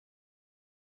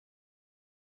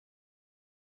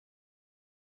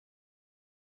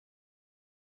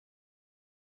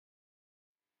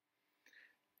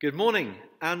Good morning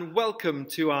and welcome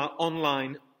to our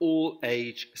online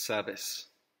all-age service.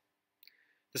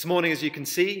 This morning, as you can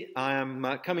see, I am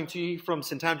coming to you from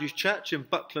St Andrew's Church in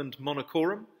Buckland,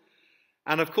 Monacorum.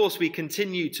 And of course, we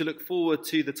continue to look forward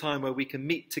to the time where we can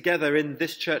meet together in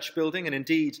this church building and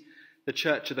indeed the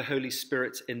Church of the Holy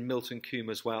Spirit in Milton Keynes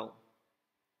as well.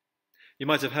 You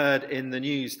might have heard in the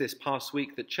news this past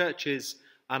week that churches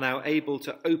are now able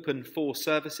to open for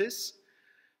services.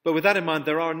 But with that in mind,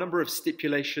 there are a number of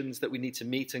stipulations that we need to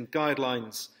meet and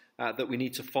guidelines that we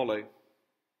need to follow.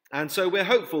 And so we're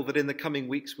hopeful that in the coming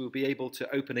weeks we'll be able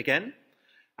to open again.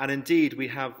 And indeed, we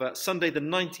have Sunday the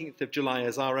 19th of July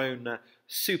as our own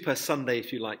Super Sunday,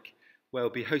 if you like, where we'll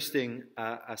be hosting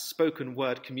a spoken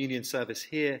word communion service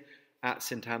here at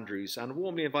St Andrew's, and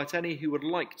warmly invite any who would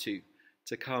like to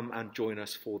come and join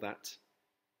us for that.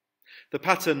 The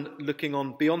pattern looking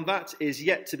on beyond that is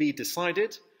yet to be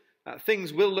decided.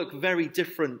 Things will look very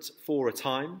different for a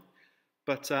time,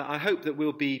 but I hope that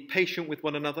we'll be patient with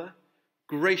one another,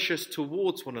 gracious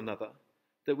towards one another,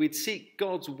 that we'd seek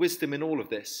God's wisdom in all of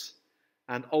this,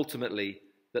 and ultimately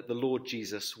that the Lord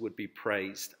Jesus would be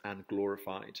praised and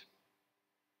glorified.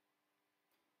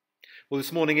 Well,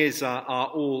 this morning is our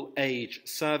all-age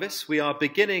service. We are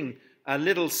beginning a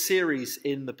little series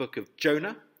in the book of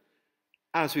Jonah.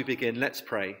 As we begin, let's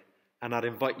pray, and I'd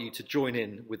invite you to join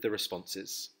in with the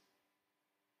responses.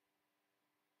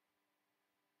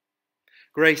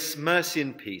 Grace, mercy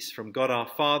and peace from God our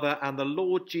Father and the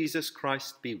Lord Jesus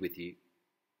Christ be with you,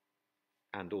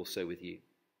 and also with you.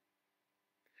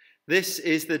 This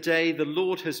is the day the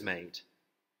Lord has made.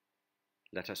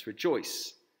 Let us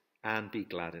rejoice and be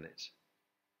glad in it.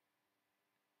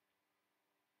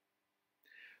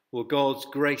 Well, God's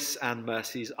grace and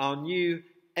mercies are new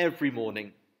every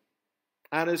morning.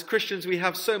 And as Christians, we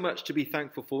have so much to be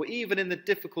thankful for, even in the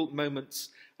difficult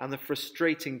moments and the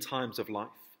frustrating times of life.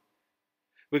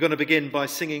 We're going to begin by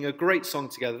singing a great song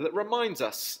together that reminds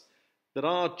us that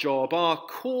our job, our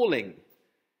calling,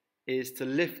 is to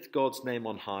lift God's name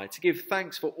on high, to give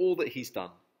thanks for all that he's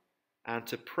done, and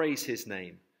to praise his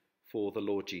name for the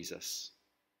Lord Jesus.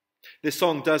 This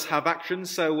song does have action,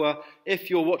 so if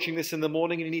you're watching this in the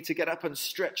morning and you need to get up and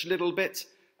stretch a little bit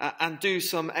and do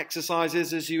some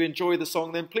exercises as you enjoy the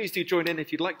song, then please do join in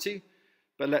if you'd like to.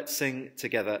 But let's sing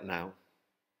together now.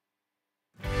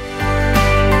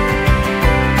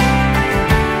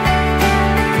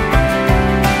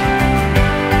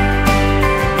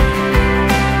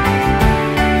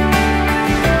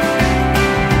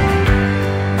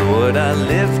 Lord, I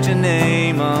lift your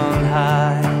name on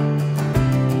high.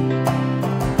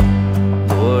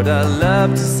 Lord, I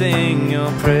love to sing your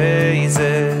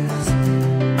praises.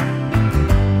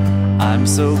 I'm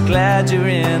so glad you're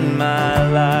in my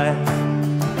life.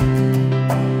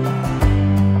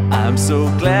 I'm so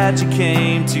glad you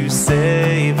came to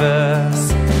save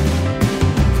us.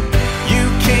 You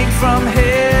came from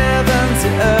heaven to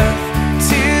earth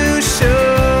to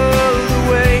show the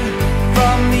way,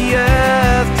 from the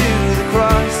earth to the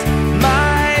cross,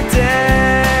 my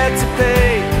debt to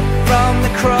pay, from the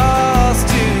cross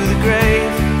to the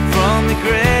grave, from the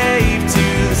grave to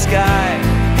the sky.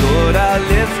 Lord, I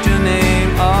lift your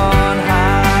name on high.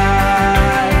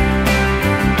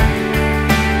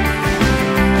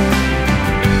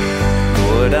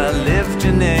 Lord, I lift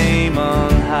your name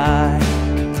on high.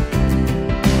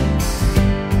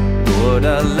 Lord,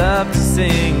 I love to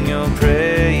sing your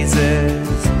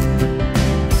praises.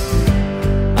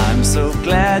 I'm so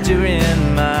glad you're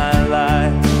in my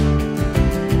life.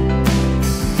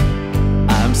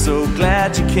 I'm so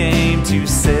glad you came to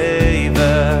save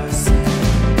us.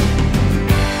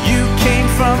 You came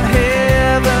from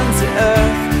heaven to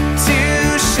earth to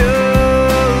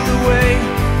show the way,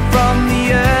 from the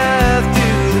earth to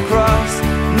the cross,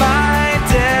 my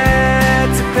debt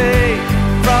to pay,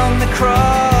 from the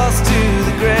cross to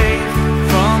the grave,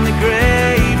 from the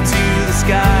grave to the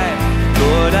sky.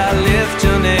 Lord, I lift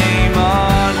your name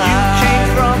on high. You came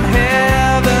from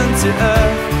heaven to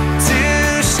earth to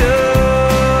show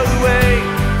the way,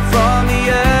 from the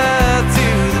earth to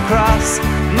the cross,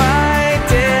 my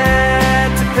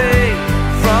debt to pay,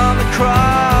 from the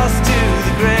cross to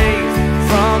the grave,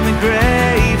 from the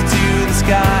grave to the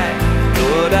sky.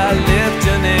 Lord, I lift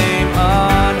your name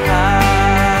on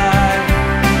high.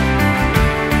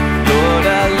 Lord,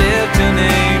 I lift your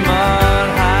name on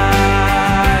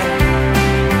high.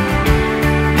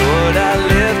 Lord, I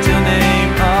lift your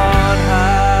name on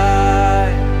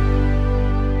high.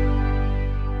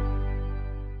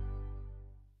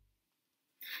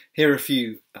 Here are a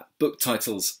few book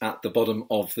titles at the bottom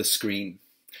of the screen.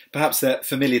 Perhaps they're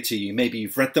familiar to you. Maybe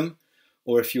you've read them,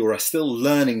 or if you're still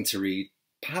learning to read,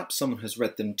 perhaps someone has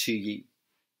read them to you.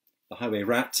 The Highway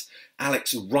Rat,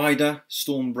 Alex Rider,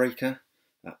 Stormbreaker,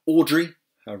 Audrey,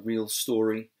 Her Real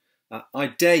Story, I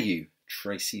Dare You,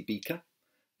 Tracy Beaker,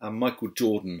 and Michael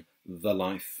Jordan, The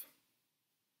Life.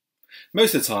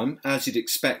 Most of the time, as you'd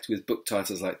expect with book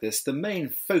titles like this, the main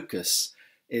focus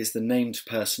is the named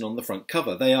person on the front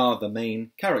cover. They are the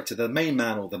main character, the main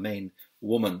man or the main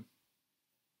woman.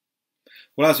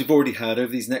 Well, as we've already heard,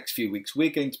 over these next few weeks, we're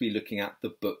going to be looking at the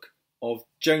book of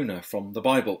Jonah from the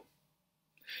Bible.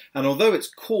 And although it's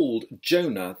called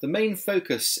Jonah, the main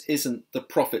focus isn't the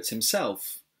prophet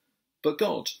himself, but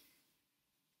God.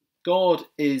 God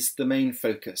is the main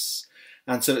focus.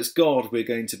 And so it's God we're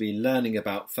going to be learning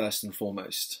about first and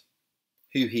foremost.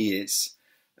 Who he is,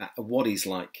 what he's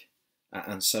like,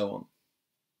 and so on.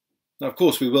 Now, of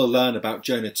course, we will learn about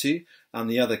Jonah too, and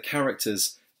the other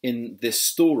characters in this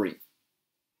story.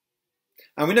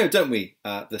 And we know, don't we,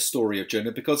 the story of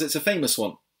Jonah, because it's a famous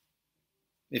one.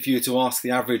 If you were to ask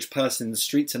the average person in the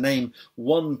street to name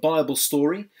one Bible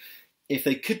story, if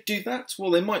they could do that,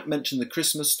 well, they might mention the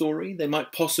Christmas story, they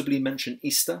might possibly mention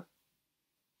Easter.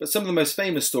 But some of the most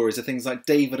famous stories are things like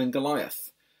David and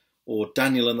Goliath, or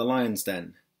Daniel and the lion's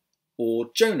den, or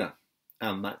Jonah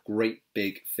and that great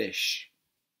big fish.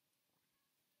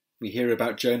 We hear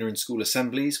about Jonah in school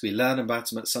assemblies, we learn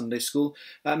about him at Sunday school,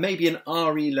 maybe in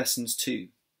RE lessons too.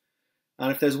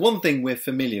 And if there's one thing we're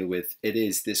familiar with, it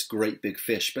is this great big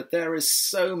fish, but there is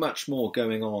so much more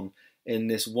going on in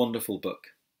this wonderful book.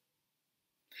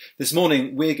 This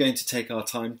morning we're going to take our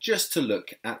time just to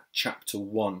look at chapter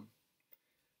 1.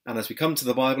 And as we come to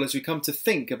the Bible, as we come to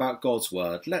think about God's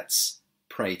word, let's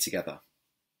pray together.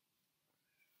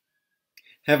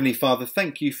 Heavenly Father,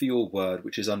 thank you for your word,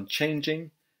 which is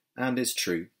unchanging and is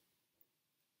true.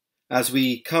 As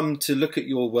we come to look at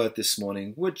your word this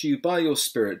morning, would you, by your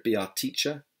Spirit, be our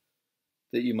teacher,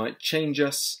 that you might change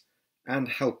us and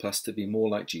help us to be more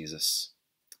like Jesus.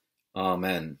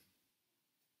 Amen.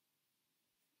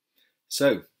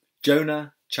 So,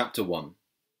 Jonah chapter 1.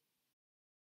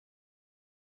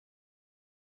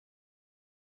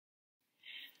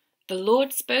 The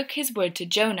Lord spoke his word to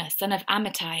Jonah, son of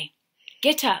Amittai.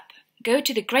 Get up, go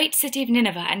to the great city of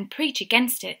Nineveh and preach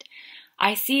against it.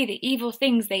 I see the evil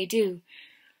things they do.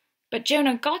 But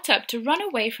Jonah got up to run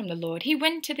away from the Lord. He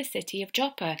went to the city of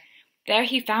Joppa. There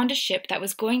he found a ship that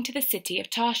was going to the city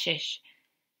of Tarshish.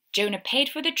 Jonah paid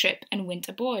for the trip and went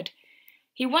aboard.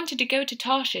 He wanted to go to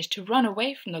Tarshish to run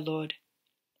away from the Lord.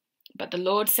 But the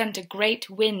Lord sent a great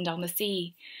wind on the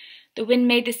sea. The wind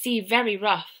made the sea very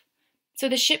rough. So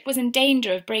the ship was in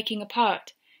danger of breaking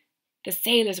apart. The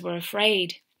sailors were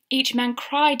afraid. Each man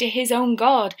cried to his own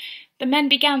God. The men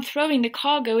began throwing the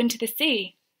cargo into the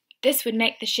sea. This would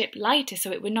make the ship lighter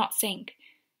so it would not sink.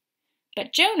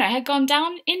 But Jonah had gone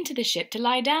down into the ship to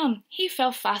lie down. He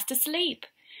fell fast asleep.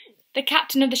 The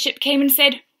captain of the ship came and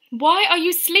said, "Why are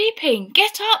you sleeping?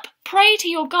 Get up, pray to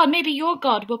your God. Maybe your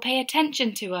God will pay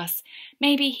attention to us.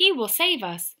 Maybe he will save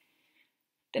us."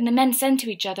 Then the men said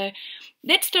to each other,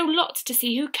 "Let's throw lots to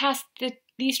see who cast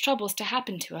these troubles to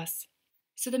happen to us."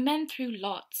 So the men threw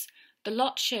lots. The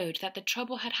lot showed that the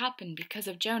trouble had happened because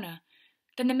of Jonah.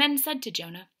 Then the men said to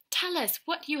Jonah, "Tell us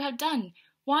what you have done.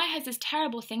 Why has this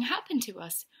terrible thing happened to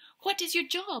us? What is your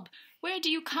job? Where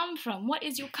do you come from? What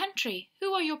is your country?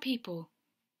 Who are your people?"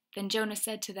 Then Jonah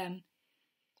said to them,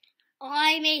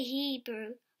 "I'm a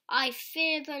Hebrew. I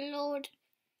fear the Lord,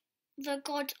 the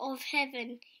God of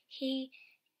heaven. He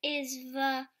is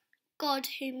the God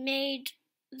who made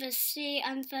the sea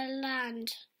and the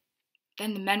land."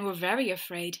 Then the men were very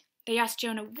afraid. They asked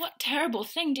Jonah, "What terrible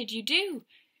thing did you do?"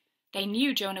 They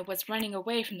knew Jonah was running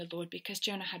away from the Lord because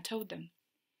Jonah had told them.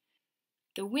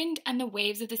 The wind and the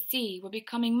waves of the sea were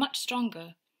becoming much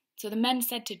stronger. So the men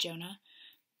said to Jonah,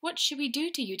 "What should we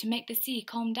do to you to make the sea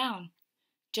calm down?"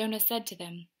 Jonah said to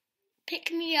them,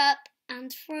 "Pick me up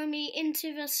and throw me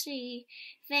into the sea,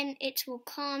 then it will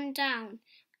calm down.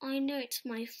 I know it's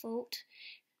my fault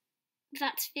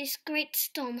that this great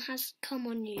storm has come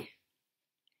on you."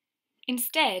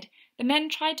 Instead, the men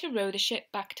tried to row the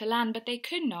ship back to land, but they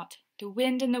could not. The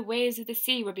wind and the waves of the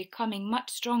sea were becoming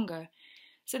much stronger.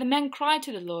 So the men cried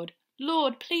to the Lord,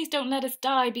 "Lord, please don't let us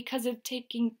die because of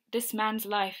taking this man's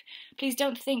life. Please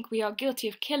don't think we are guilty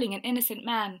of killing an innocent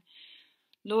man.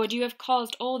 Lord, you have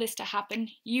caused all this to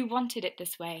happen. You wanted it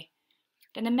this way."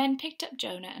 Then the men picked up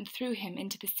Jonah and threw him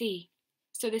into the sea.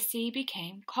 So the sea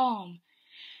became calm.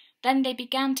 Then they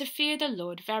began to fear the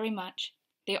Lord very much.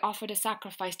 They offered a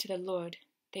sacrifice to the Lord.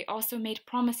 They also made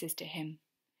promises to him.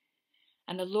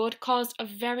 And the Lord caused a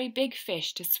very big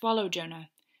fish to swallow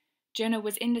Jonah. Jonah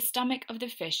was in the stomach of the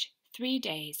fish 3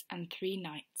 days and 3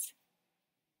 nights.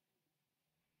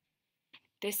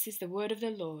 This is the word of the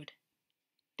Lord.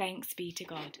 Thanks be to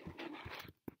God.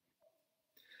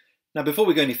 Now, before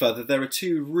we go any further, there are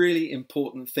two really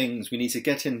important things we need to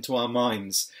get into our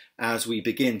minds as we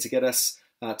begin to get us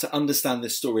to understand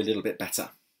this story a little bit better.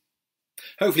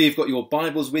 Hopefully you've got your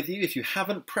Bibles with you. If you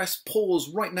haven't, press pause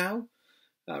right now.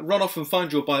 Run off and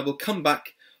find your Bible, come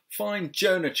back, find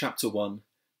Jonah chapter 1,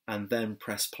 and then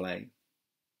press play.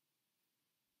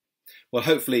 Well,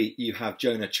 hopefully you have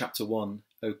Jonah chapter 1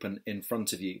 open in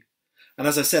front of you. And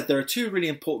as I said, there are two really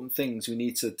important things we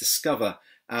need to discover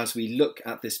as we look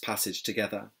at this passage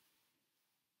together.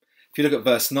 If you look at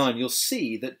verse 9, you'll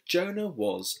see that Jonah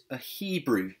was a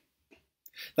Hebrew.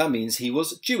 That means he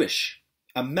was Jewish,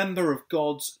 a member of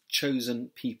God's chosen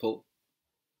people.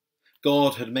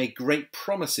 God had made great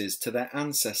promises to their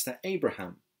ancestor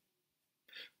Abraham.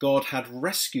 God had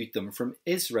rescued them from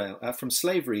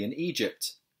slavery in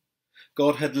Egypt.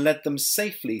 God had led them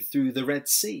safely through the Red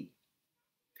Sea.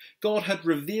 God had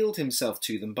revealed himself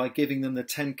to them by giving them the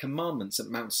 10 Commandments at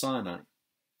Mount Sinai.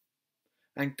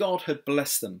 And God had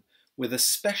blessed them with a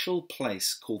special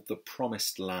place called the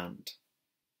Promised Land.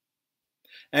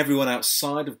 Everyone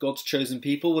outside of God's chosen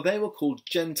people, well, they were called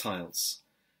Gentiles,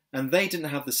 and they didn't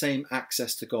have the same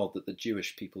access to God that the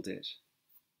Jewish people did.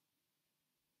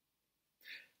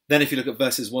 Then if you look at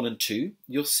verses 1 and 2,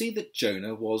 you'll see that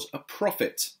Jonah was a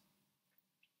prophet.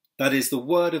 That is, the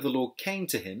word of the Lord came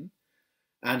to him,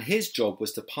 and his job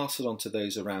was to pass it on to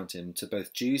those around him, to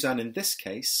both Jews and, in this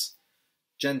case,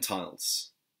 Gentiles.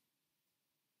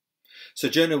 So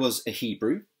Jonah was a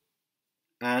Hebrew,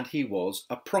 and he was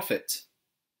a prophet.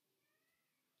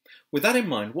 With that in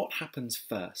mind, what happens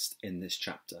first in this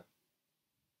chapter?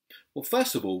 Well,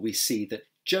 first of all, we see that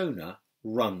Jonah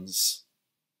runs.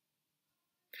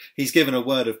 He's given a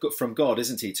word from God,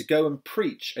 isn't he, to go and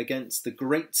preach against the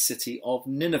great city of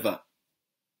Nineveh.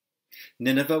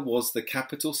 Nineveh was the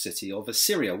capital city of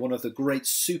Assyria, one of the great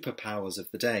superpowers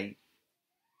of the day.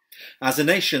 As a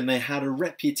nation, they had a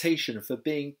reputation for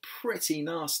being pretty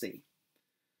nasty.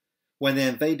 When they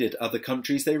invaded other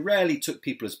countries, they rarely took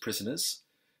people as prisoners.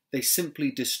 They simply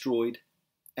destroyed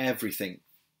everything.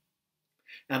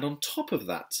 And on top of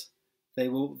that, they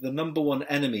were the number one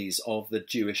enemies of the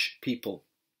Jewish people.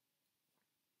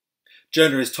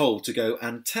 Jonah is told to go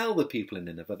and tell the people in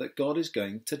Nineveh that God is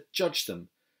going to judge them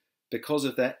because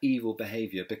of their evil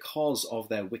behaviour, because of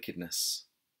their wickedness.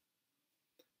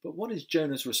 But what is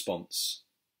Jonah's response?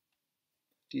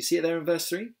 Do you see it there in verse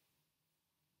 3?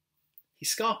 He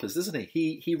scarpers, doesn't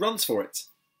he? He runs for it.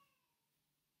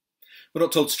 We're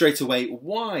not told straight away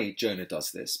why Jonah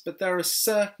does this, but there are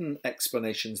certain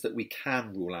explanations that we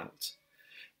can rule out.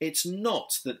 It's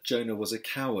not that Jonah was a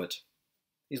coward.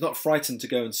 He's not frightened to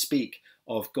go and speak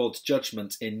of God's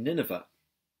judgment in Nineveh.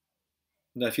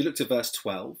 Now, if you look to verse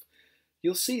 12,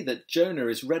 you'll see that Jonah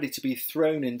is ready to be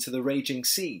thrown into the raging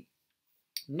sea.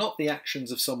 Not the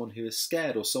actions of someone who is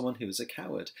scared or someone who is a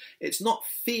coward. It's not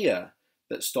fear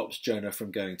that stops Jonah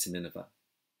from going to Nineveh.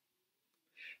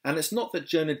 And it's not that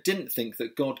Jonah didn't think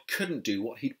that God couldn't do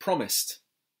what he'd promised.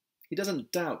 He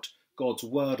doesn't doubt God's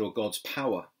word or God's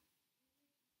power.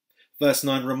 Verse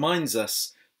 9 reminds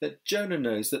us that Jonah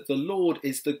knows that the Lord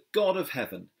is the God of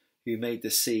heaven who made the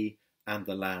sea and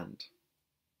the land.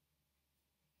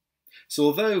 So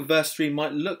although verse 3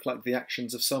 might look like the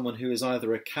actions of someone who is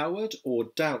either a coward or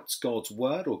doubts God's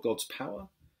word or God's power,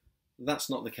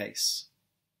 that's not the case.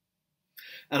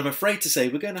 And I'm afraid to say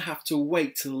we're going to have to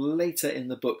wait till later in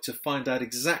the book to find out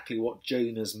exactly what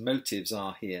Jonah's motives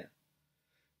are here.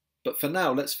 But for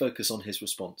now, let's focus on his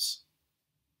response.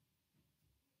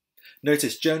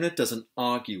 Notice Jonah doesn't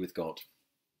argue with God.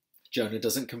 Jonah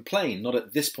doesn't complain, not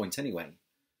at this point anyway.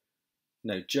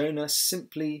 No, Jonah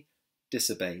simply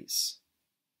disobeys.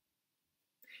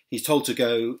 He's told to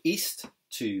go east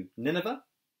to Nineveh,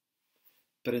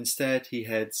 but instead he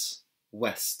heads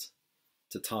west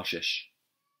to Tarshish.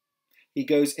 He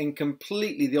goes in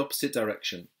completely the opposite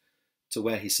direction to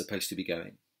where he's supposed to be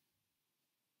going.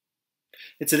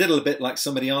 It's a little bit like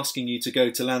somebody asking you to go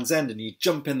to Land's End and you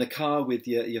jump in the car with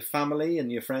your family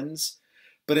and your friends,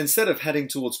 but instead of heading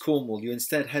towards Cornwall, you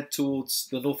instead head towards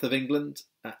the north of England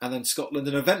and then Scotland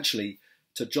and eventually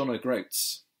to John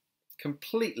O'Groats.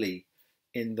 Completely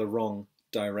in the wrong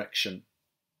direction.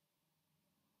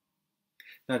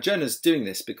 Now Jonah's doing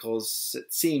this because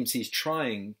it seems he's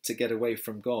trying to get away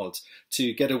from God,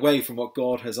 to get away from what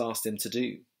God has asked him to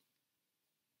do.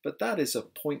 But that is a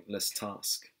pointless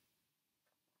task.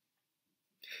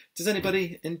 Does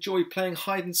anybody enjoy playing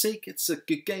hide and seek? It's a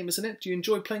good game, isn't it? Do you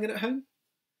enjoy playing it at home?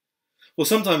 Well,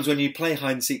 sometimes when you play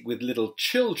hide and seek with little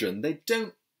children, they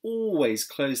don't always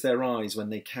close their eyes when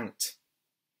they count.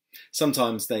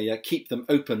 Sometimes they keep them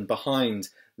open behind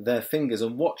their fingers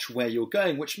and watch where you're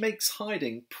going, which makes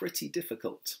hiding pretty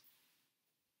difficult.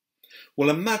 Well,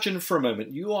 imagine for a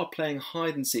moment you are playing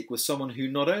hide and seek with someone who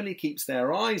not only keeps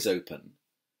their eyes open,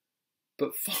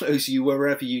 but follows you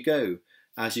wherever you go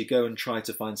as you go and try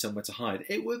to find somewhere to hide.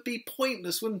 It would be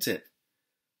pointless, wouldn't it?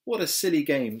 What a silly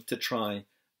game to try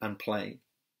and play.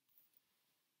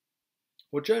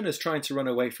 Well, Jonah's trying to run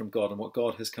away from God and what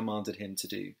God has commanded him to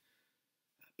do.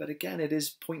 But again, it is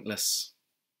pointless.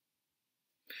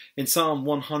 In Psalm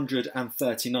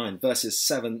 139, verses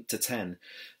 7 to 10,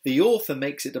 the author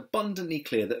makes it abundantly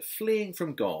clear that fleeing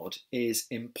from God is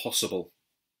impossible.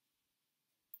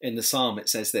 In the psalm it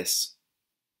says this: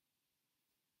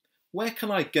 "Where can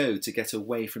I go to get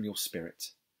away from your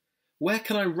spirit? Where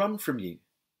can I run from you?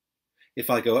 If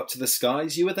I go up to the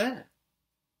skies, you are there.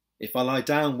 If I lie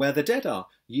down where the dead are,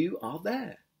 you are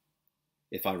there.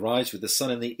 If I rise with the sun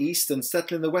in the east and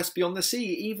settle in the west beyond the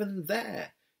sea, even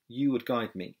there you would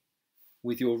guide me.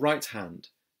 With your right hand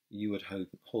you would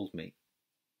hold me."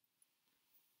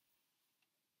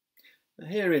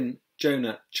 Here in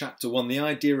Jonah chapter 1, the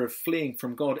idea of fleeing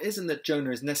from God isn't that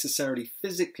Jonah is necessarily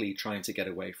physically trying to get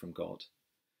away from God.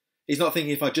 He's not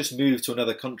thinking, if I just move to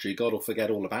another country, God will forget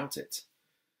all about it.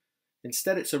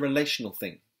 Instead, it's a relational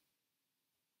thing.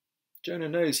 Jonah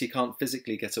knows he can't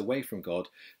physically get away from God,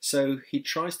 so he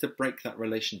tries to break that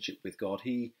relationship with God.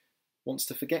 He wants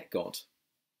to forget God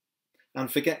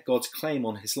and forget God's claim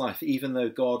on his life, even though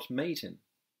God made him.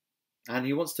 And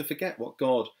he wants to forget what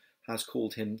God has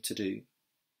called him to do.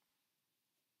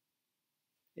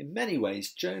 In many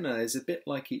ways, Jonah is a bit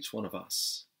like each one of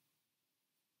us.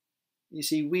 You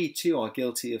see, we too are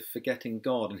guilty of forgetting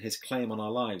God and his claim on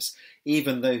our lives,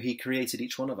 even though he created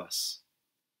each one of us.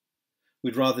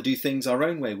 We'd rather do things our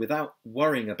own way without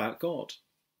worrying about God.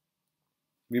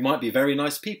 We might be very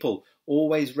nice people,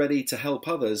 always ready to help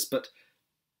others, but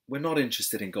we're not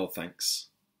interested in God, thanks.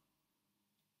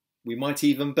 We might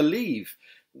even believe,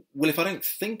 well, if I don't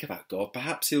think about God,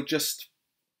 perhaps he'll just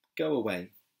go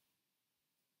away.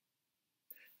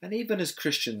 And even as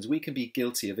Christians, we can be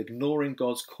guilty of ignoring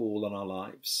God's call on our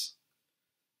lives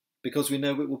because we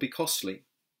know it will be costly.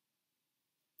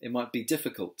 It might be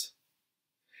difficult.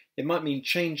 It might mean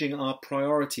changing our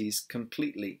priorities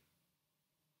completely.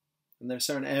 And there are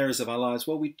certain areas of our lives,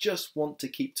 well, we just want to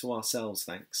keep to ourselves,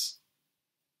 thanks.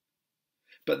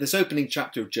 But this opening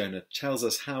chapter of Jonah tells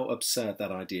us how absurd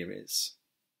that idea is.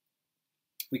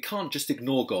 We can't just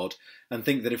ignore God and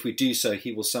think that if we do so,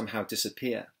 he will somehow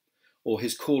disappear, or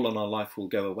his call on our life will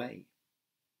go away.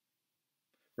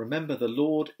 Remember, the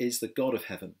Lord is the God of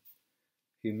heaven,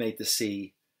 who made the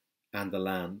sea and the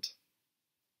land.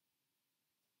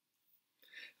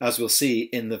 As we'll see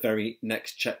in the very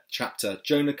next chapter,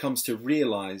 Jonah comes to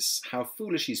realise how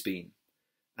foolish he's been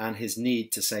and his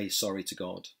need to say sorry to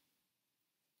God.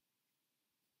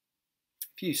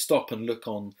 If you stop and look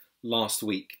on last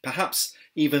week, perhaps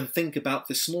even think about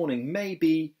this morning,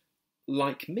 maybe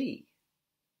like me,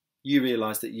 you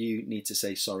realise that you need to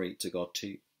say sorry to God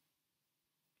too.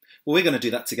 Well, we're going to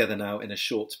do that together now in a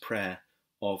short prayer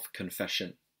of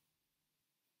confession.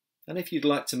 And if you'd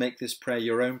like to make this prayer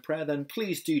your own prayer, then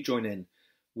please do join in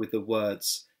with the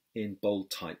words in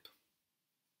bold type.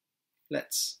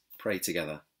 Let's pray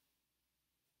together.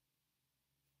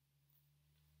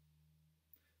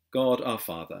 God our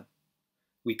Father,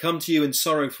 we come to you in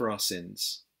sorrow for our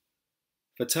sins,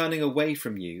 for turning away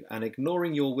from you and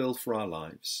ignoring your will for our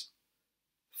lives.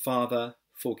 Father,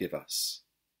 forgive us.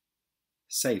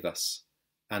 Save us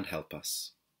and help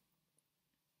us.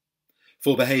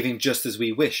 For behaving just as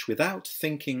we wish without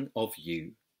thinking of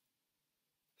you.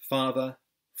 Father,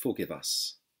 forgive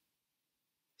us.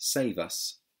 Save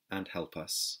us and help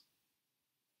us.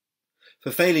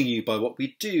 For failing you by what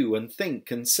we do and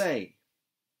think and say.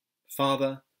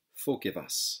 Father, forgive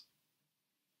us.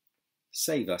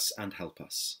 Save us and help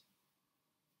us.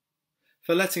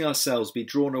 For letting ourselves be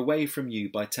drawn away from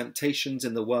you by temptations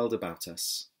in the world about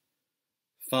us.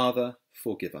 Father,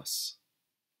 forgive us.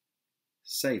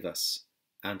 Save us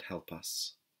and help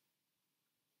us.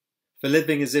 For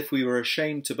living as if we were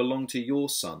ashamed to belong to your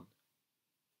Son.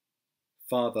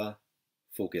 Father,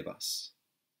 forgive us.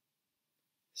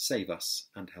 Save us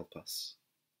and help us.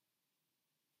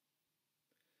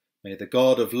 May the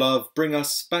God of love bring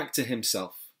us back to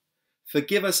himself,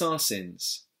 forgive us our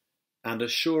sins, and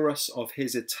assure us of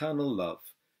his eternal love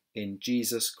in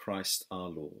Jesus Christ our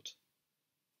Lord.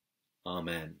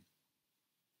 Amen.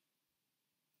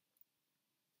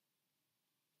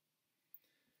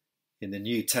 In the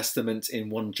New Testament, in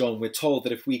 1 John, we're told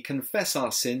that if we confess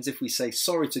our sins, if we say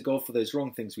sorry to God for those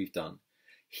wrong things we've done,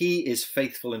 he is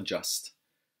faithful and just,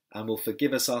 and will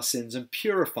forgive us our sins and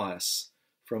purify us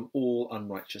from all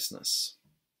unrighteousness.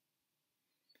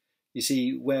 You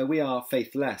see, where we are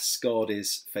faithless, God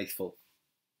is faithful.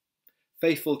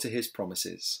 Faithful to his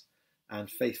promises and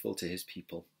faithful to his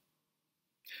people.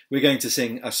 We're going to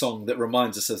sing a song that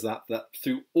reminds us of that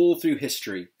all through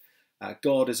history,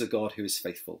 God is a God who is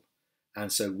faithful,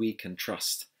 and so we can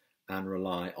trust and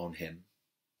rely on him.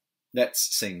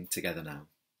 Let's sing together now.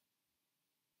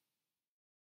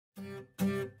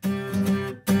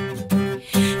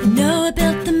 Noah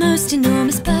built the most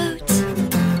enormous boat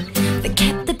that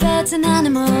kept the birds and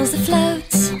animals afloat.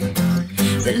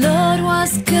 The Lord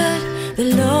was good,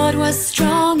 the Lord was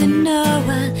strong, and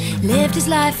Noah lived his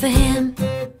life for him.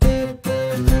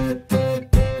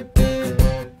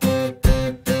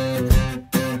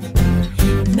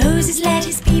 Moses led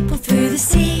his people through the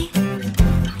sea,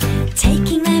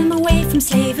 taking them away from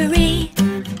slavery.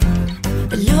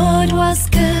 The Lord was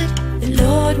good, the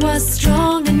Lord was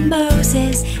strong, and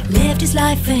Moses lived his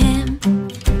life for him.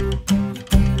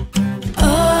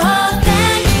 Oh,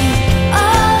 thank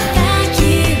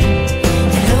you,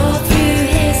 that all through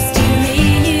history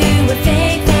you were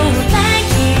faithful. Thank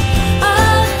you,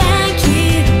 oh, thank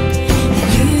you, that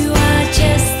you are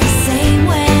just the same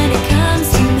when it comes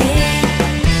to me.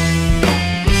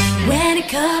 When it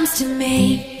comes to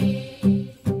me.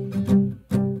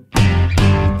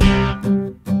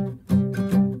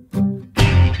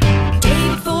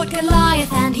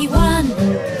 Goliath and he won.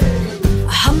 A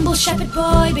humble shepherd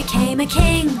boy became a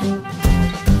king.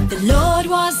 The Lord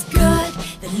was good,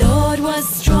 the Lord was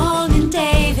strong, and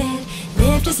David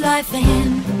lived his life for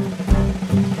him.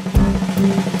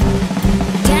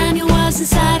 Daniel was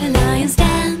inside a lion's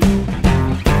den.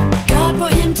 God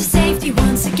brought him to safety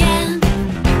once again.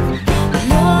 The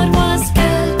Lord was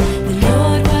good, the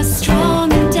Lord was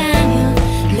strong, and Daniel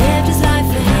lived his life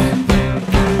for him.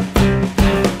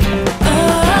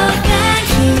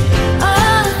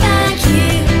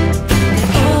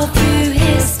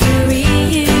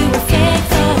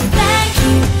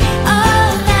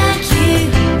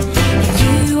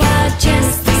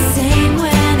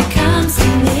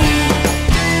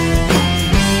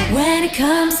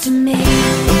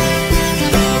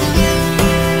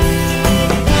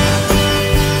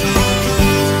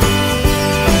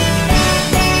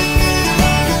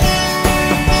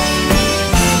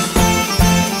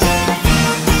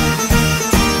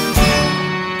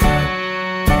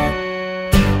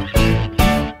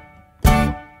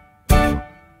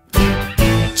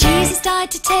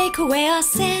 To take away our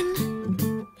sin,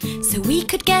 so we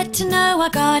could get to know our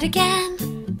God again.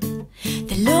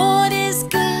 The Lord is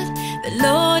good, the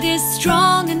Lord is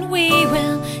strong, and we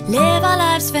will live our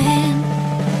lives for him.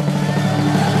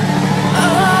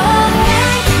 Oh,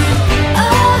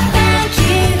 thank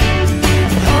you,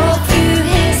 all through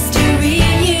history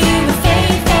you were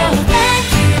faithful. Thank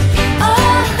you,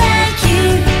 oh, thank you,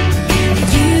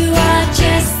 you are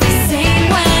just the same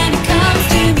when it comes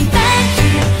to me. Thank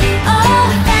you, oh,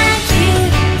 thank you,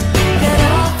 that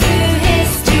all through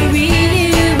history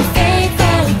you were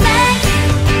faithful. Thank you,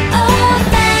 oh,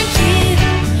 thank you,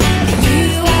 that you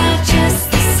are just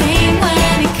the same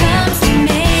when it comes to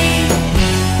me.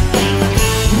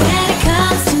 When it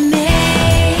comes to me.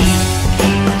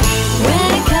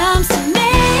 When it comes to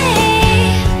me.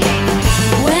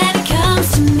 When it comes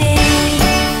to me.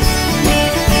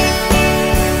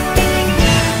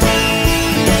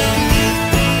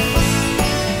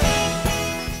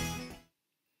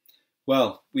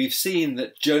 Well, we've seen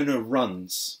that Jonah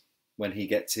runs when he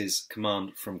gets his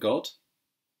command from God.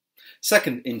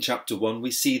 Second, in chapter 1,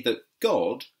 we see that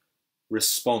God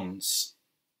responds.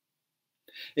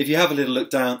 If you have a little look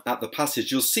down at the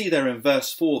passage, you'll see there in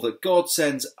verse 4 that God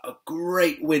sends a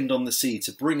great wind on the sea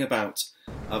to bring about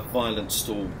a violent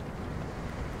storm.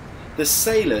 The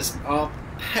sailors are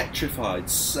petrified,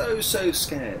 so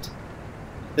scared.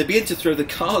 They begin to throw the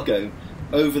cargo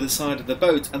over the side of the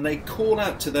boat, and they call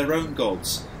out to their own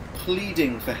gods,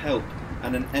 pleading for help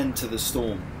and an end to the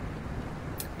storm.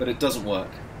 But it doesn't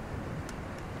work.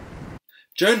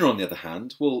 Jonah, on the other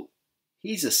hand, well,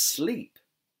 he's asleep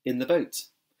in the boat,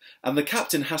 and the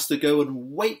captain has to go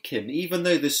and wake him, even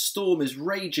though this storm is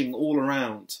raging all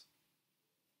around.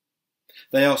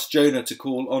 They ask Jonah to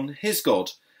call on his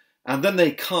God, and then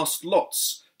they cast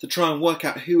lots to try and work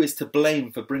out who is to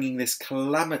blame for bringing this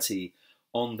calamity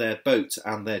on their boat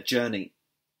and their journey.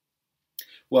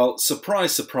 Well,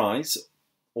 surprise, surprise,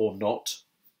 or not,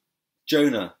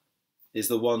 Jonah is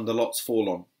the one the lots fall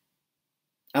on.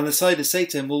 And the sailors say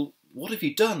to him, well, what have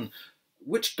you done?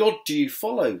 Which God do you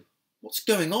follow? What's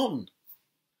going on?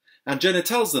 And Jonah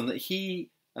tells them that he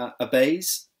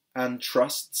obeys and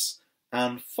trusts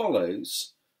and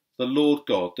follows the Lord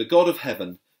God, the God of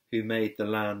heaven, who made the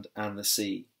land and the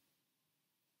sea.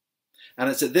 And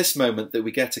it's at this moment that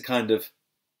we get a kind of,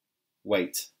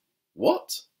 wait,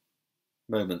 what?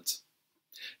 Moment.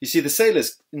 You see, the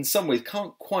sailors in some ways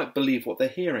can't quite believe what they're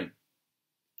hearing.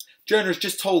 Jonah has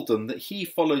just told them that he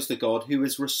follows the God who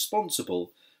is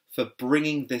responsible for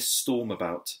bringing this storm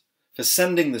about, for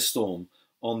sending the storm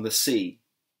on the sea.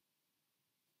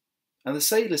 And the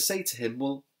sailors say to him,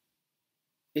 well,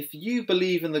 if you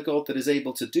believe in the God that is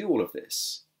able to do all of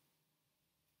this,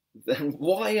 then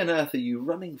why on earth are you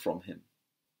running from him?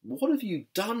 What have you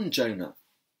done, Jonah?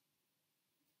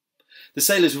 The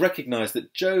sailors recognise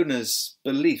that Jonah's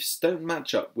beliefs don't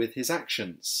match up with his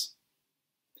actions.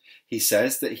 He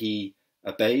says that he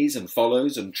obeys and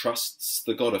follows and trusts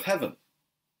the God of heaven.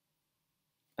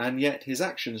 And yet his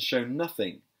actions show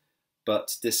nothing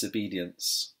but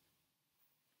disobedience.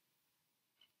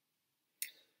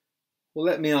 Well,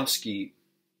 let me ask you,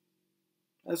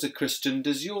 as a Christian,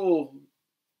 does your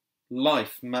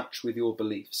life match with your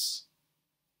beliefs?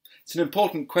 It's an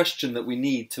important question that we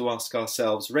need to ask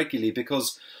ourselves regularly,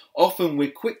 because often we're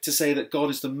quick to say that God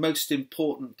is the most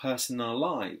important person in our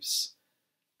lives,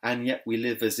 and yet we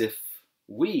live as if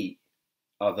we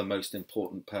are the most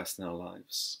important person in our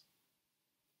lives.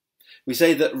 We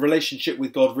say that relationship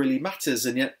with God really matters,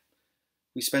 and yet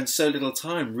we spend so little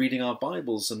time reading our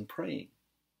Bibles and praying.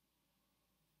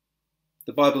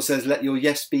 The Bible says, let your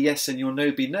yes be yes and your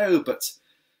no be no, but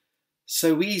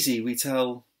so easy we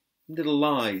tell little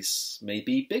lies,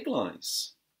 maybe big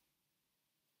lies.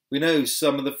 We know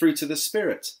some of the fruit of the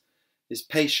Spirit is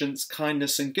patience,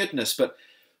 kindness and goodness, but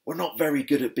we're not very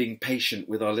good at being patient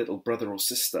with our little brother or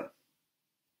sister.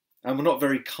 And we're not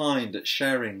very kind at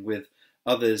sharing with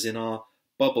others in our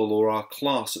bubble or our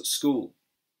class at school.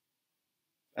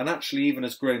 And actually, even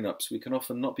as grown-ups, we can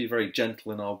often not be very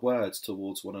gentle in our words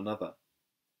towards one another.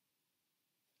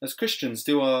 As Christians,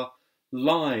 do our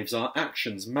lives, our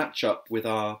actions match up with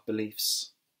our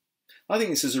beliefs? I think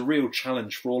this is a real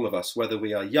challenge for all of us, whether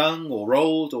we are young or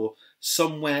old or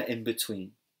somewhere in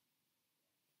between.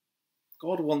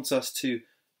 God wants us to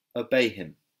obey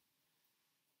him.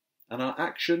 And our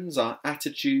actions, our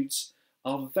attitudes,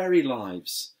 our very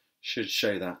lives should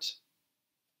show that.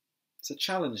 It's a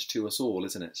challenge to us all,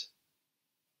 isn't it?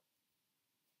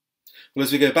 Well,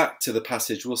 as we go back to the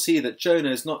passage, we'll see that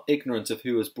Jonah is not ignorant of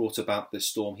who has brought about this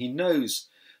storm. He knows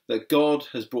that God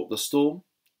has brought the storm.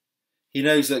 He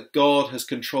knows that God has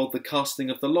controlled the casting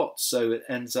of the lot, so it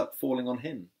ends up falling on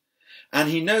him. And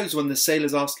he knows when the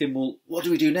sailors ask him, well, what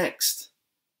do we do next?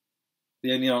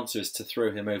 The only answer is to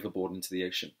throw him overboard into the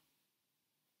ocean.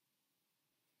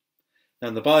 Now,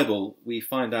 in the Bible, we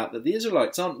find out that the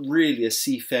Israelites aren't really a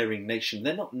seafaring nation.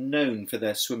 They're not known for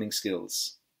their swimming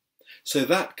skills. So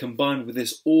that, combined with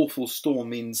this awful storm,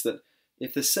 means that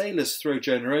if the sailors throw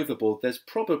Jonah overboard, there's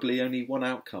probably only one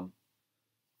outcome.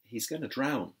 He's going to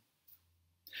drown.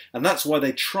 And that's why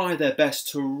they try their best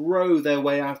to row their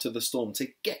way out of the storm, to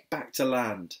get back to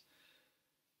land.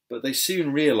 But they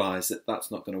soon realise that that's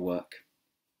not going to work.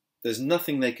 There's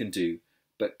nothing they can do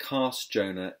but cast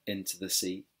Jonah into the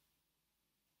sea.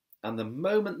 And the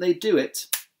moment they do it,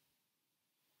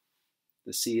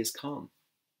 the sea is calm.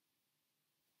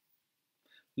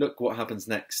 Look what happens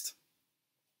next.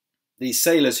 These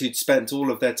sailors who'd spent all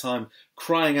of their time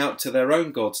crying out to their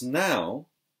own gods now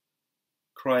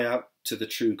cry out to the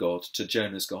true God, to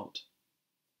Jonah's God.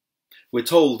 We're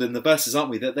told in the verses,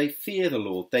 aren't we, that they fear the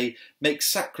Lord. They make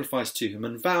sacrifice to him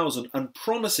and vows and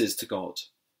promises to God.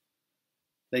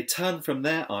 They turn from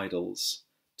their idols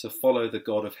to follow the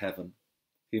God of heaven,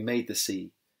 who made the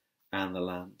sea and the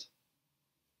land.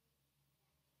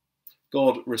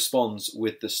 God responds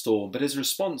with the storm, but his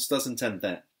response doesn't end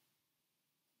there.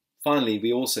 Finally,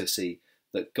 we also see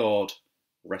that God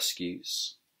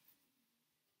rescues.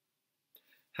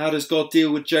 How does God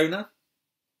deal with Jonah?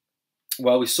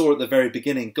 Well, we saw at the very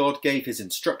beginning, God gave his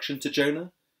instruction to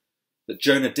Jonah, that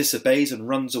Jonah disobeys and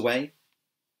runs away.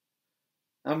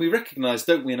 And we recognise,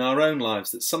 don't we, in our own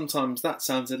lives, that sometimes that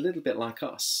sounds a little bit like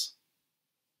us.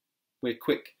 We're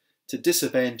quick to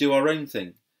disobey and do our own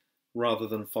thing, rather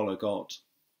than follow God.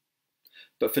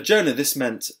 But for Jonah, this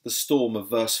meant the storm of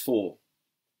verse 4.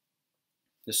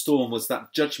 The storm was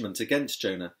that judgment against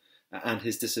Jonah and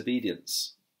his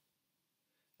disobedience.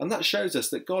 And that shows us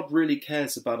that God really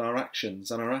cares about our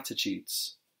actions and our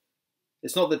attitudes.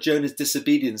 It's not that Jonah's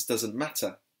disobedience doesn't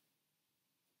matter.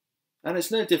 And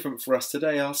it's no different for us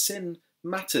today. Our sin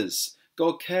matters.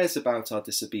 God cares about our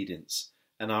disobedience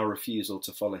and our refusal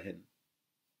to follow him.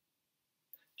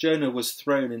 Jonah was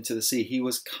thrown into the sea. He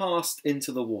was cast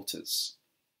into the waters.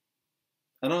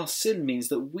 And our sin means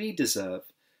that we deserve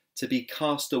to be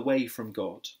cast away from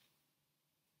God.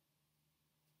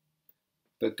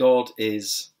 But God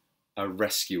is a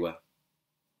rescuer.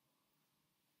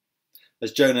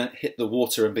 As Jonah hit the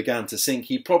water and began to sink,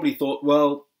 he probably thought,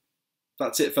 well,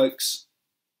 that's it, folks.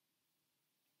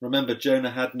 Remember,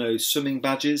 Jonah had no swimming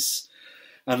badges,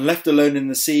 and left alone in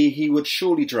the sea, he would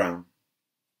surely drown.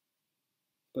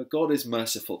 But God is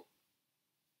merciful.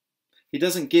 He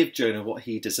doesn't give Jonah what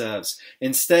he deserves.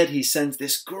 Instead, he sends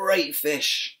this great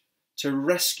fish to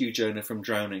rescue Jonah from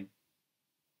drowning.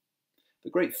 The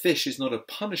great fish is not a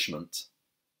punishment,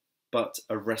 but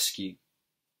a rescue.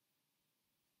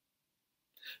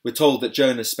 We're told that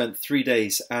Jonah spent 3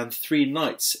 days and 3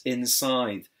 nights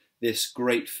inside this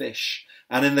great fish.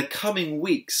 And in the coming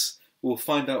weeks, we'll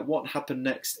find out what happened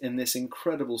next in this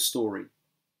incredible story.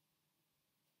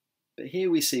 But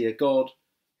here we see a God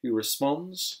who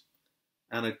responds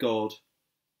and a God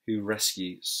who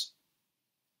rescues.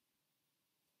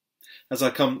 As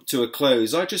I come to a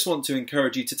close, I just want to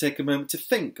encourage you to take a moment to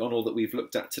think on all that we've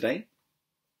looked at today.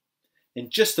 In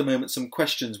just a moment, some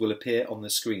questions will appear on the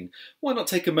screen. Why not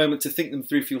take a moment to think them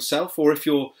through for yourself, or if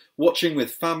you're watching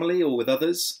with family or with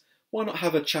others, why not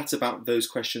have a chat about those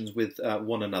questions with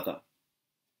one another?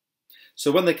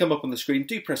 So when they come up on the screen,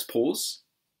 do press pause.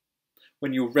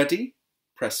 When you're ready,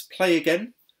 press play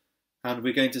again, and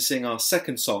we're going to sing our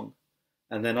second song,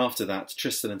 and then after that,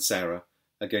 Tristan and Sarah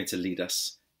are going to lead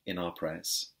us in our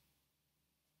prayers.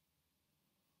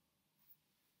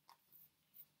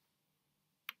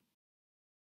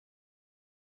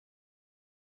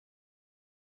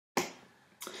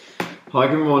 Hi,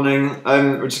 good morning.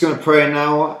 We're just going to pray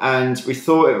now, and we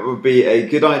thought it would be a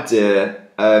good idea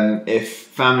if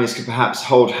families could perhaps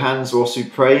hold hands whilst we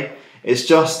pray. It's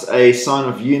just a sign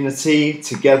of unity,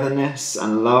 togetherness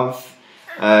and love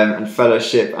and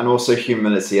fellowship, and also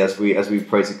humility as we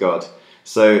pray to God.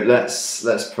 So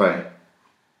let's pray.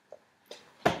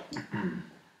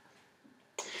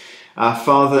 Our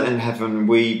Father in heaven,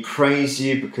 we praise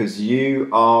you because you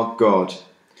are God.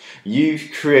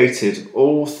 You've created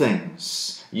all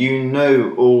things, you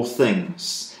know all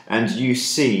things, and you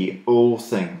see all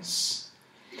things.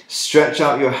 Stretch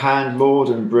out your hand, Lord,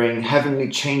 and bring heavenly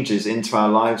changes into our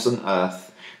lives on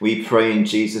earth, we pray in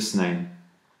Jesus' name.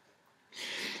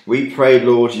 We pray,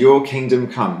 Lord, your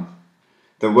kingdom come,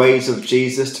 the ways of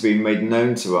Jesus to be made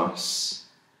known to us.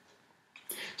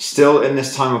 Still in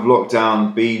this time of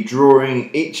lockdown, be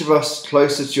drawing each of us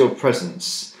closer to your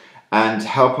presence, and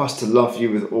help us to love you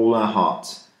with all our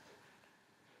heart.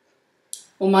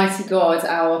 Almighty God,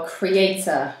 our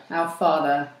Creator, our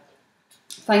Father,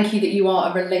 thank you that you are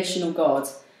a relational God,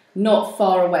 not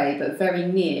far away but very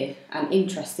near and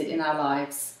interested in our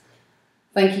lives.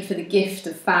 Thank you for the gift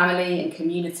of family and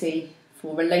community,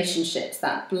 for relationships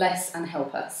that bless and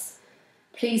help us.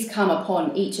 Please come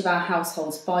upon each of our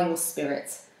households by your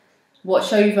Spirit.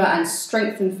 Watch over and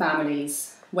strengthen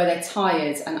families where they're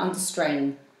tired and under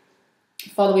strain.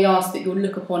 Father, we ask that you'll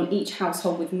look upon each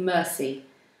household with mercy.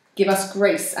 Give us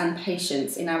grace and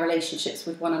patience in our relationships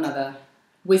with one another,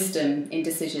 wisdom in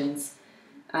decisions,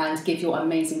 and give your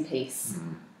amazing peace.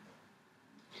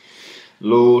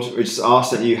 Lord, we just ask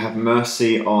that you have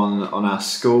mercy on our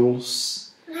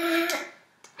schools.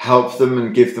 Help them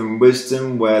and give them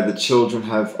wisdom where the children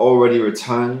have already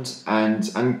returned,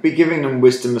 and be giving them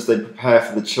wisdom as they prepare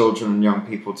for the children and young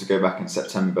people to go back in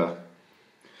September.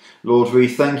 Lord, we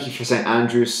thank you for St.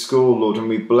 Andrew's School, Lord, and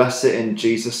we bless it in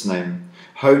Jesus' name.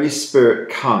 Holy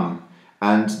Spirit, come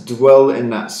and dwell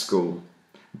in that school.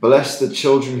 Bless the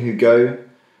children who go,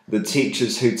 the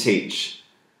teachers who teach,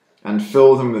 and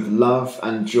fill them with love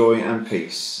and joy and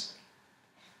peace.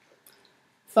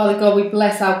 Father God, we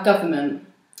bless our government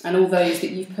and all those that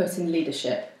you've put in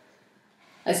leadership.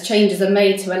 As changes are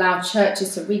made to allow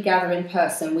churches to regather in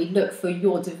person, we look for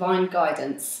your divine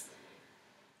guidance.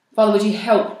 Father, would you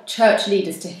help church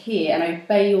leaders to hear and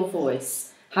obey your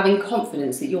voice, having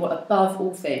confidence that you're above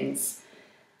all things.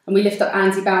 And we lift up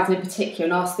Andy Bowden in particular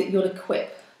and ask that you'll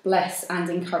equip, bless and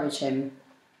encourage him.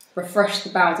 Refresh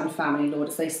the Bowden family, Lord,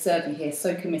 as they serve you here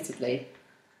so committedly.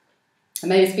 And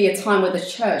may this be a time where the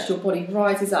church, your body,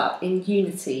 rises up in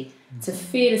unity to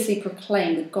fearlessly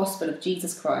proclaim the gospel of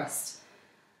Jesus Christ.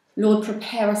 Lord,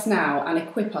 prepare us now and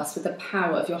equip us with the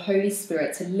power of your Holy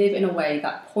Spirit to live in a way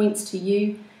that points to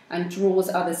you and draws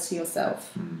others to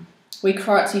yourself. We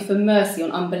cry out to you for mercy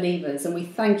on unbelievers, and we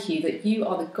thank you that you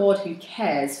are the God who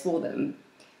cares for them.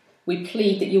 We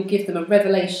plead that you'll give them a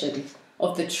revelation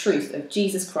of the truth of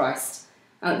Jesus Christ,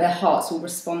 and that their hearts will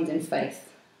respond in faith.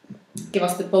 Give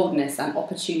us the boldness and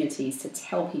opportunities to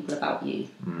tell people about you.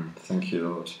 Thank you,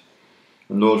 Lord.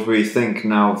 And Lord, we think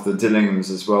now of the Dillinghams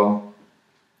as well.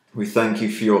 We thank you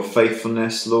for your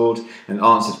faithfulness, Lord, and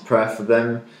answered prayer for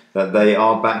them, that they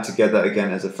are back together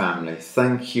again as a family.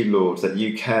 Thank you, Lord, that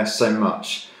you care so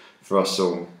much for us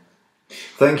all.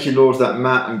 Thank you, Lord, that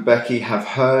Matt and Becky have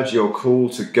heard your call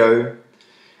to go,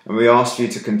 and we ask you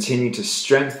to continue to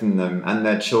strengthen them and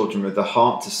their children with the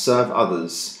heart to serve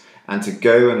others and to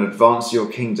go and advance your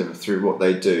kingdom through what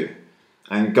they do,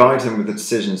 and guide them with the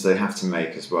decisions they have to make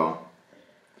as well.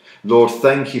 Lord,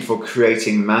 thank you for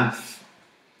creating Math.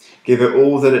 Give it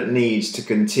all that it needs to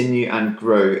continue and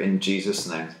grow in Jesus'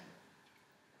 name.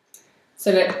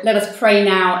 So let us pray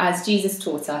now as Jesus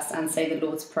taught us and say the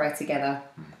Lord's Prayer together.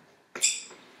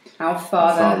 Our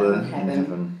Father in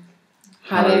heaven,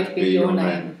 hallowed be your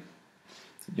name.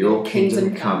 Your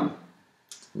kingdom come,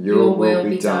 your will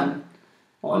be done,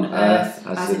 on earth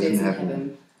as it is in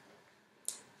heaven.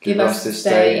 Give us this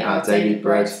day our daily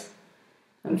bread,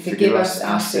 and forgive us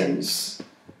our sins,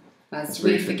 as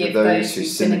we forgive those who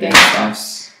sin against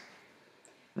us.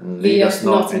 And lead us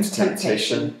not into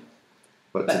temptation,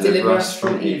 but deliver us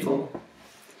from evil.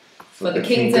 For the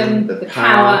kingdom, the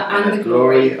power, and the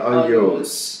glory are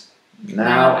yours,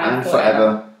 now and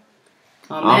forever.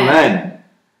 Amen.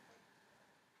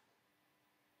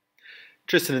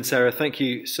 Tristan and Sarah, thank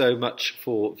you so much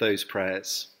for those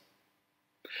prayers.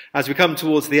 As we come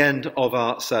towards the end of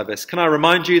our service, can I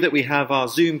remind you that we have our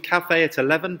Zoom cafe at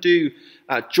 11? Do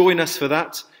join us for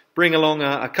that. Bring along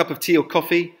a cup of tea or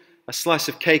coffee, a slice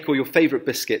of cake or your favourite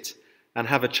biscuit, and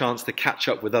have a chance to catch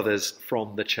up with others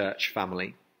from the church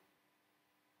family.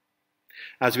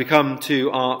 As we come to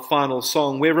our final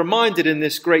song, we're reminded in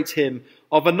this great hymn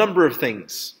of a number of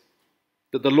things.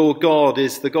 That the Lord God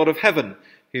is the God of heaven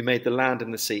who made the land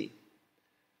and the sea,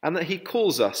 and that he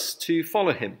calls us to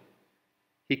follow him.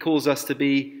 He calls us to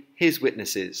be his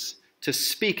witnesses, to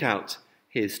speak out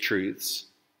his truths.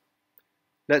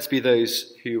 Let's be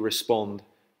those who respond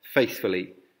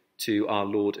faithfully to our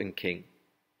Lord and King.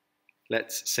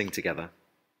 Let's sing together.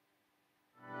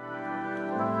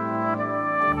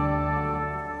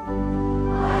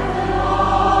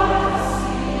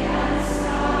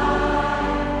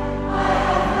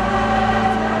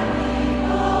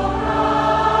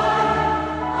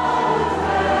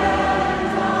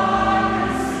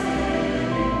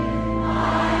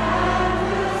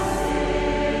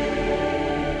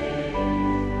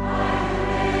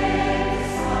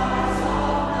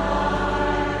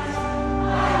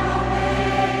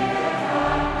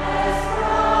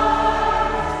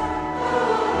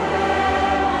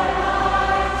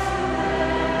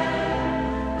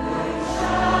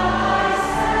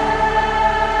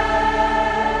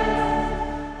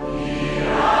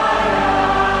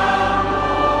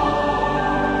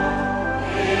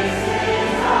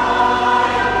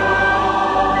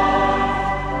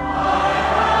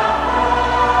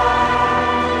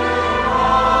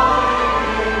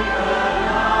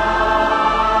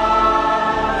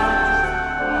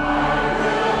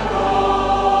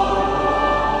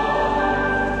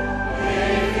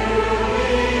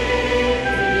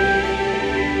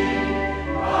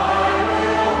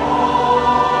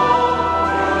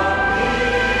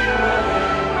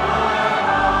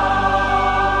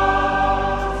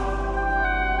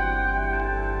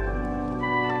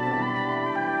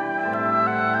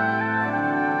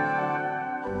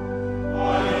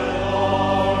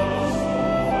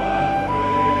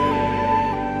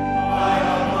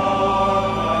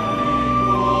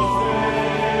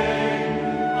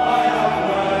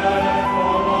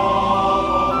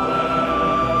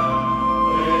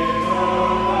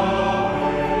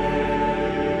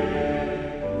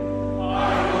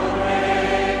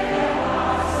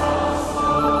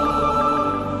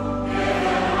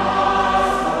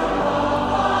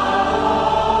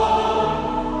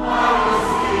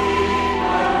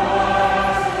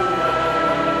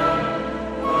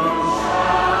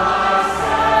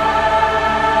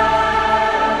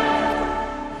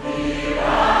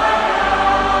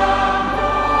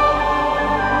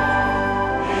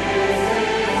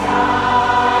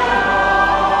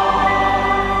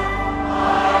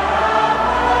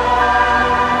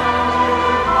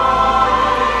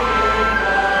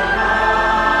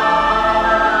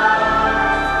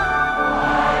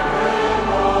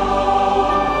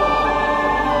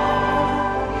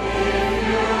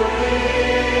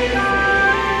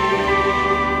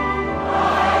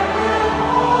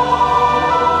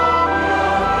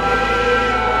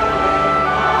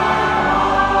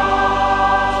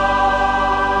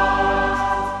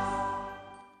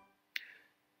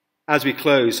 As we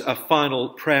close, a final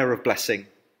prayer of blessing.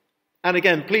 And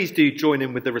again, please do join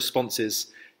in with the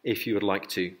responses if you would like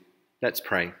to. Let's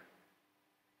pray.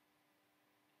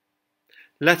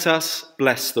 Let us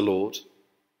bless the Lord.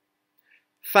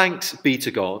 Thanks be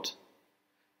to God.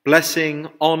 Blessing,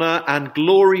 honour and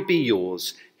glory be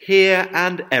yours, here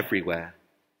and everywhere,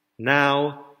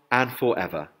 now and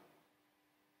forever.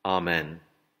 Amen.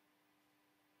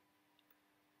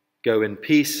 Go in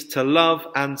peace to love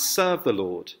and serve the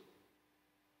Lord.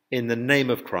 In the name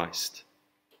of Christ.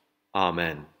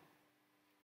 Amen.